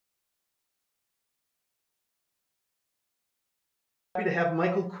Happy to have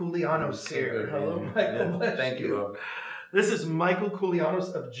Michael Koulianos here. Hello, Michael. Yeah, thank you, Robert. This is Michael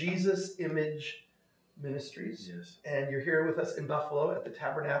Koulianos of Jesus Image Ministries. Yes. And you're here with us in Buffalo at the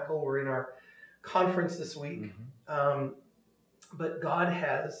Tabernacle. We're in our conference this week. But God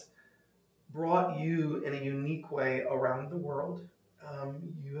has brought you in a unique way around the world.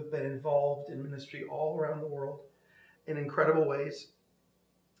 You have been involved in ministry all around the world in incredible ways.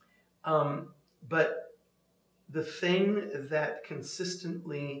 But the thing that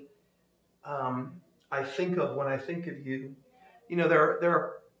consistently I think of when I think of you, there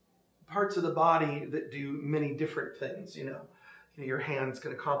are parts of the body that do many different things. Your hands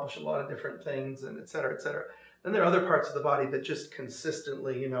can accomplish a lot of different things, and et cetera, et cetera. Then there are other parts of the body that just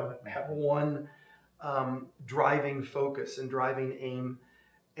consistently, have one driving focus and driving aim.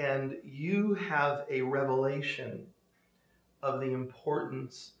 And you have a revelation of the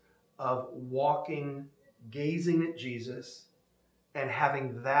importance of gazing at Jesus and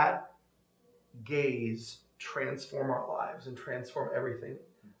having that gaze transform our lives and transform everything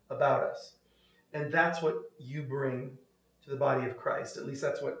about us. And that's what you bring to the body of Christ. At least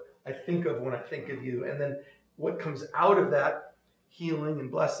that's what I think of when I think of you. And then what comes out of that, healing and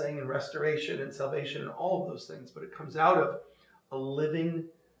blessing and restoration and salvation and all of those things, but it comes out of a living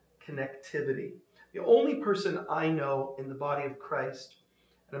connectivity. The only person I know in the body of Christ,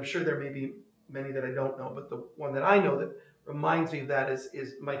 and I'm sure there may be many that I don't know, but the one that I know that reminds me of that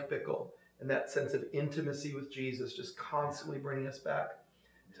is Mike Bickle, and that sense of intimacy with Jesus, just constantly bringing us back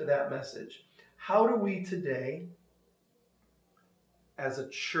to that message. How do we today, as a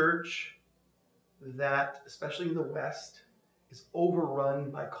church that, especially in the West, is overrun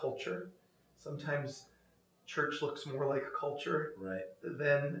by culture? Sometimes church looks more like a culture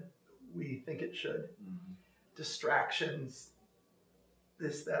than we think it should. Distractions,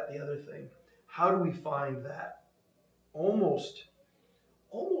 this, that, the other thing. How do we find that almost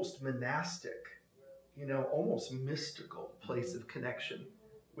monastic, almost mystical place of connection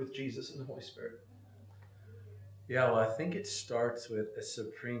with Jesus and the Holy Spirit? Yeah, well, I think it starts with a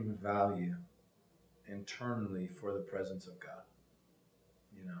supreme value internally for the presence of God.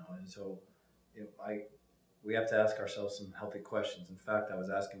 And so we have to ask ourselves some healthy questions. In fact, I was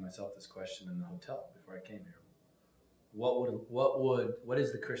asking myself this question in the hotel before I came here. What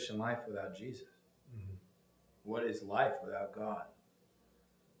is the Christian life without Jesus? What is life without God?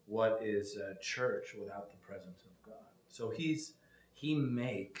 What is a church without the presence of God? So he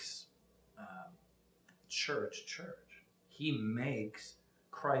makes church. He makes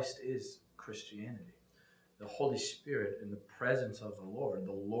Christ is Christianity. The Holy Spirit in the presence of the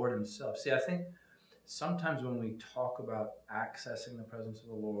Lord himself. See, I think sometimes when we talk about accessing the presence of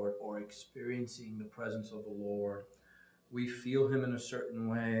the Lord or experiencing the presence of the Lord, we feel him in a certain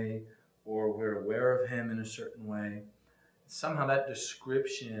way, or we're aware of him in a certain way. Somehow that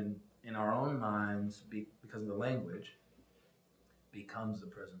description in our own minds, because of the language, becomes the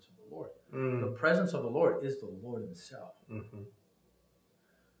presence of the Lord. The presence of the Lord is the Lord himself.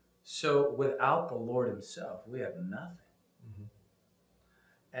 So without the Lord himself, we have nothing.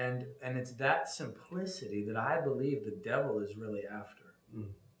 And it's that simplicity that I believe the devil is really after.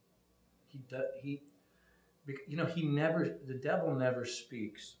 The devil never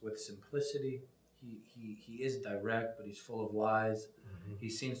speaks with simplicity. He is direct, but he's full of lies. He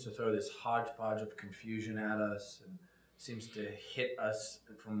seems to throw this hodgepodge of confusion at us and seems to hit us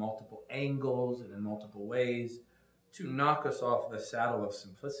from multiple angles and in multiple ways to knock us off the saddle of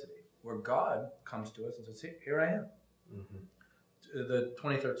simplicity, where God comes to us and says, here I am. The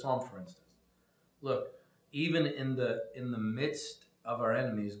 23rd Psalm, for instance. Look, even in the midst of our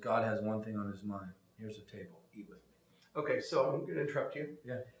enemies, God has one thing on his mind. Here's a table. Eat with me. Okay, so I'm going to interrupt you.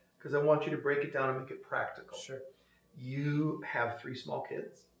 Yeah. Because I want you to break it down and make it practical. Sure. You have 3 small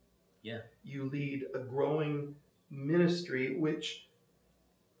kids. Yeah. You lead a growing ministry, which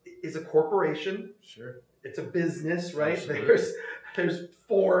is a corporation. Sure. It's a business, right? Absolutely. There's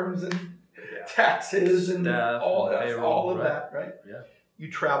forms and taxes and all of that, right? Yeah.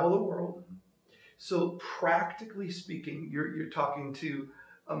 You travel the world. So practically speaking, you're talking to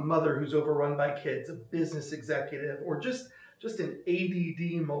a mother who's overrun by kids, a business executive, or just an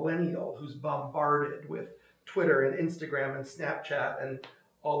ADD millennial who's bombarded with Twitter and Instagram and Snapchat and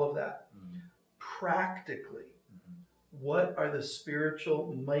all of that. Practically, what are the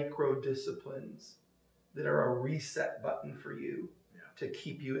spiritual micro disciplines that are a reset button for you to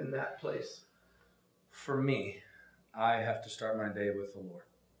keep you in that place? For me, I have to start my day with the Lord.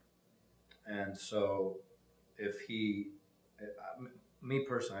 And so me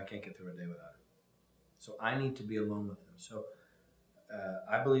personally, I can't get through a day without it. So I need to be alone with him. So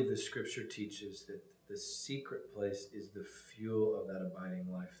I believe the scripture teaches that the secret place is the fuel of that abiding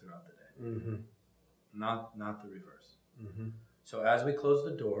life throughout the day. Mm-hmm. Not the reverse. Mm-hmm. So as we close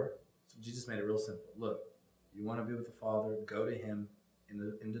the door, so Jesus made it real simple. Look, you want to be with the Father, go to him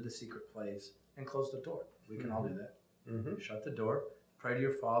into the secret place and close the door. We can all do that. Mm-hmm. Shut the door. Pray to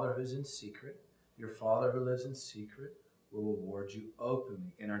your Father who's in secret. Your Father who lives in secret will reward you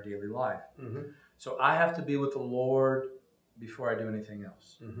openly in our daily life. Mm-hmm. So I have to be with the Lord before I do anything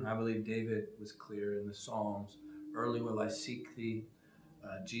else. Mm-hmm. I believe David was clear in the Psalms. Early will I seek thee.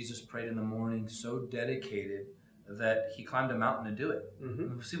 Jesus prayed in the morning, so dedicated that he climbed a mountain to do it.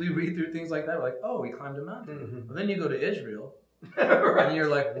 Mm-hmm. See, we read through things like that. We're like, oh, he climbed a mountain. Mm-hmm. But then you go to Israel, Right. and you're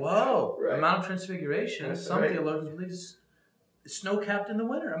like, whoa, Right. the Mount of Transfiguration. Some Right. theologians believe is snow-capped in the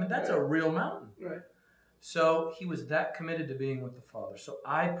winter. I mean, that's a real mountain. Right. So he was that committed to being with the Father. So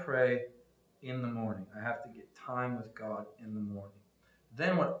I pray in the morning. I have to get time with God in the morning.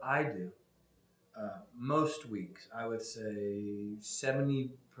 Then what I do, most weeks, I would say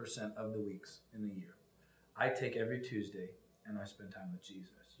 70% of the weeks in the year, I take every Tuesday and I spend time with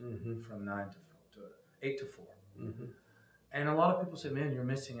Jesus from 9 to 8 to 4. Mm-hmm. And a lot of people say, man, you're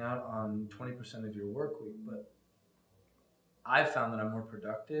missing out on 20% of your work week. But I found that I'm more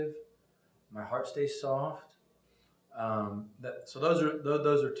productive. My heart stays soft. So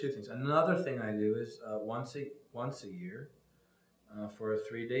those are two things. Another thing I do is once a year, for a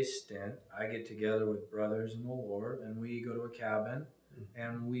 3-day stint, I get together with brothers in the Lord, and we go to a cabin,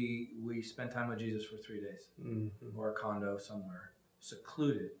 and we spend time with Jesus for 3 days, or a condo somewhere,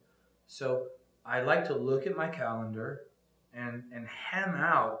 secluded. So I like to look at my calendar and hem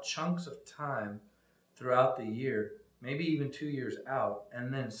out chunks of time throughout the year, maybe even 2 years out,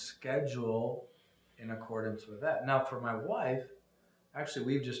 and then schedule in accordance with that. Now, for my wife, actually,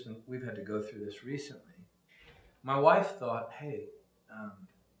 we've had to go through this recently. My wife thought, hey,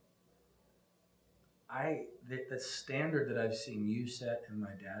 the standard that I've seen you set and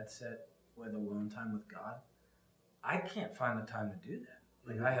my dad set with alone time with God, I can't find the time to do that.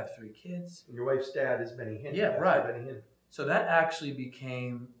 Like, I have 3 kids. Your wife's dad is Benny Hinn. Yeah, right. Benny Hinn. So that actually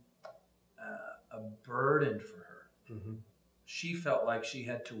became a burden for her. Mm-hmm. She felt like she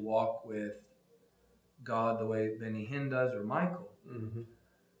had to walk with God the way Benny Hinn does, or Michael. Mm-hmm.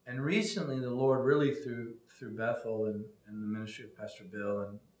 And recently, the Lord really, through Bethel and the ministry of Pastor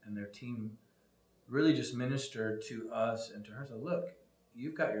Bill and their team, really just ministered to us and to her. So look,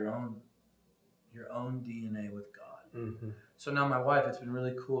 you've got your own DNA with God. Mm-hmm. So now my wife, it's been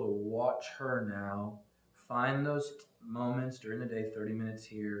really cool to watch her now find those moments during the day, 30 minutes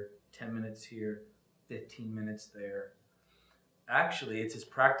here, 10 minutes here, 15 minutes there. Actually, it's as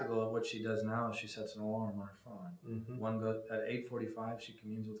practical as what she does now as she sets an alarm on her phone. Mm-hmm. One goes at 8:45, she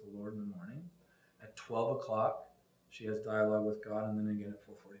communes with the Lord in the morning. At 12 o'clock, she has dialogue with God, and then again at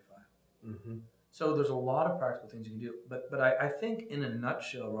 4:45. Mm-hmm. So there's a lot of practical things you can do. But I think in a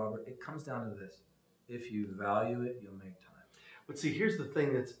nutshell, Robert, it comes down to this. If you value it, you'll make time. But see, here's the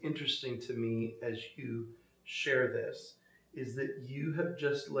thing that's interesting to me as you share this, is that you have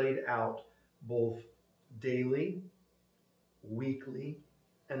just laid out both daily, weekly,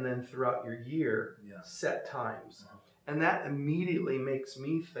 and then throughout your year, set times. And that immediately makes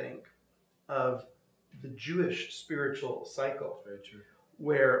me think of the Jewish spiritual cycle. Very true.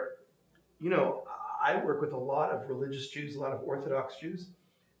 Where, I work with a lot of religious Jews, a lot of Orthodox Jews,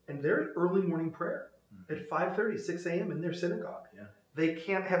 and they're early morning prayer at 5:30, 6 a.m. in their synagogue. Yeah. They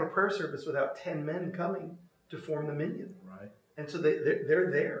can't have a prayer service without 10 men coming to form the minyan. Right. And so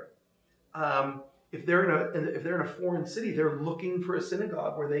they're there. If they're in a foreign city, they're looking for a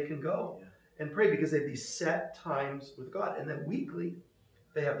synagogue where they can go and pray, because they have these set times with God. And then weekly,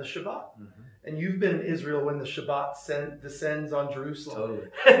 they have the Shabbat. Mm-hmm. And you've been in Israel when the Shabbat descends on Jerusalem. Totally.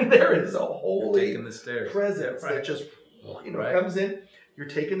 And there is a holy presence that just comes in. You're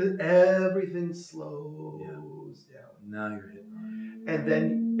taking everything slows down. Now you're hitting. And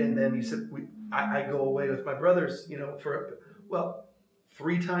then you said, I go away with my brothers, for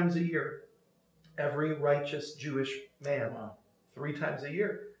 3 times a year. Every righteous Jewish man, 3 times a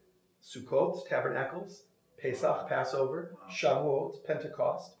year. Sukkot, Tabernacles, Pesach, Passover, Shavuot,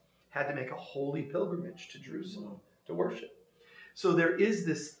 Pentecost, had to make a holy pilgrimage to Jerusalem to worship. So there is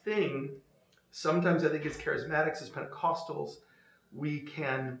this thing, sometimes I think as charismatics, as Pentecostals, we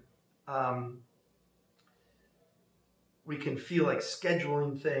can feel like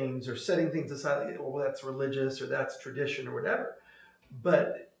scheduling things or setting things aside, like, well, that's religious or that's tradition or whatever.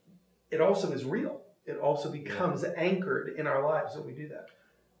 But it also is real. It also becomes anchored in our lives when we do that.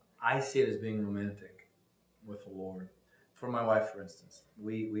 I see it as being romantic with the Lord. For my wife, for instance,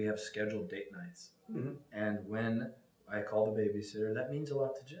 we have scheduled date nights. Mm-hmm. And when I call the babysitter. That means a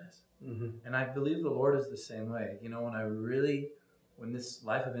lot to Jess. Mm-hmm. And I believe the Lord is the same way. You know, when this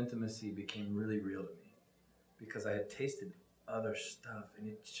life of intimacy became really real to me, because I had tasted other stuff and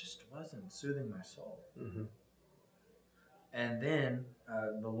it just wasn't soothing my soul. Mm-hmm. And then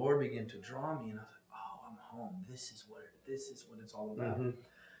the Lord began to draw me, and I was like, "Oh, I'm home. This is what it's all about." Mm-hmm.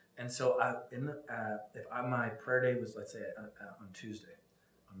 And so, my prayer day was, let's say, on Tuesday,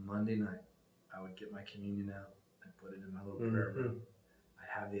 on Monday night, I would get my communion out and put it in my little prayer room. I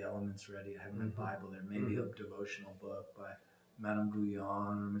have the elements ready. I have my Bible there, maybe a devotional book by Madame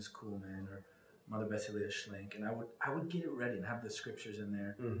Guyon or Miss Kuhlman or Mother Bessie Leah Schlink, and I would get it ready and have the scriptures in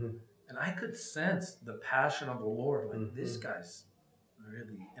there. Mm-hmm. And I could sense the passion of the Lord. Like, this guy's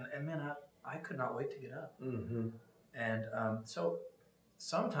really... And man, I could not wait to get up. Mm-hmm. And so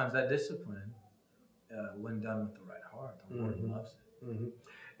sometimes that discipline, when done with the right heart, the Lord loves it. Mm-hmm.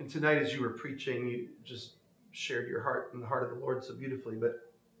 And tonight, as you were preaching, you just shared your heart and the heart of the Lord so beautifully.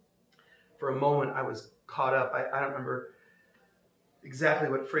 But for a moment, I was caught up. I don't remember exactly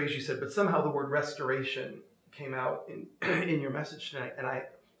what phrase you said, but somehow the word restoration came out in your message tonight. And I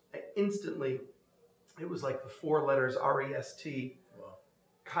instantly, it was like the 4 letters R-E-S-T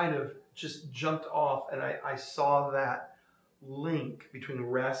kind of just jumped off, and I saw that link between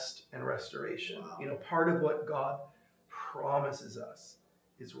rest and restoration. Wow. You know, part of what God promises us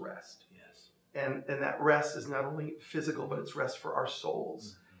is rest. Yes. And that rest is not only physical, but it's rest for our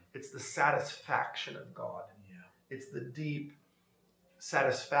souls. It's the satisfaction of God. Yeah. It's the deep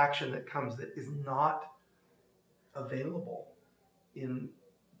satisfaction that comes that is not available in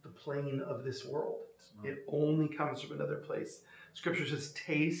the plane of this world. It only comes from another place. Scripture says,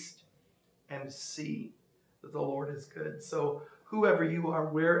 taste and see that the Lord is good. So whoever you are,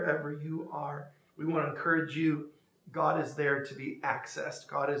 wherever you are, we want to encourage you. God is there to be accessed.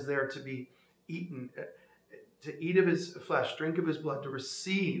 God is there to be eaten, to eat of his flesh, drink of his blood, to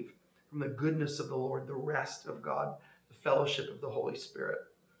receive from the goodness of the Lord, the rest of God, the fellowship of the Holy Spirit.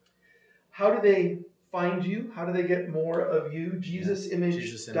 How do they find you? How do they get more of you?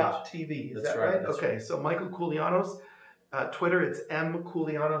 JesusImage.tv. Is that right? Okay, so Michael Koulianos. Twitter, it's M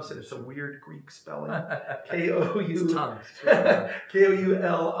Koulianos, and it's a weird Greek spelling. Koulianos. You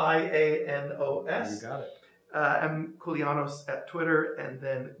got it. M Koulianos at Twitter, and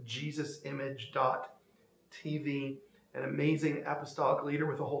then JesusImage.tv. An amazing apostolic leader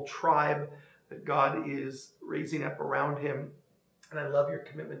with a whole tribe that God is raising up around him. And I love your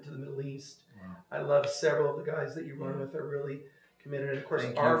commitment to the Middle East. Wow. I love several of the guys that you run with are really committed. And of course,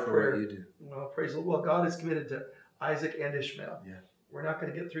 Thank our you for prayer, what you do. Well, praise the Lord. Well, God is committed to Isaac and Ishmael. Yeah. We're not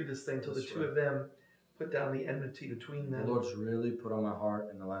going to get through this thing till the two of them put down the enmity between them. The Lord's really put on my heart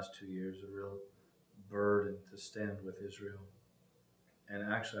in the last 2 years a real burden to stand with Israel. And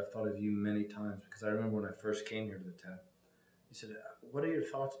actually, I've thought of you many times, because I remember when I first came here to the tent, you said, what are your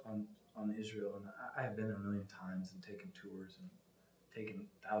thoughts on Israel? And I have been there a million times and taken tours and taken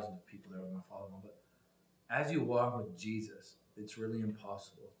thousands of people there with my father-in-law. But as you walk with Jesus, it's really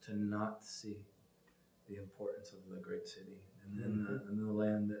impossible to not see the importance of the great city and then the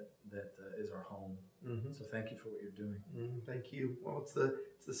land that is our home. So thank you for what you're doing. Thank you. Well, it's the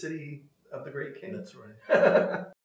city of the great King. That's right.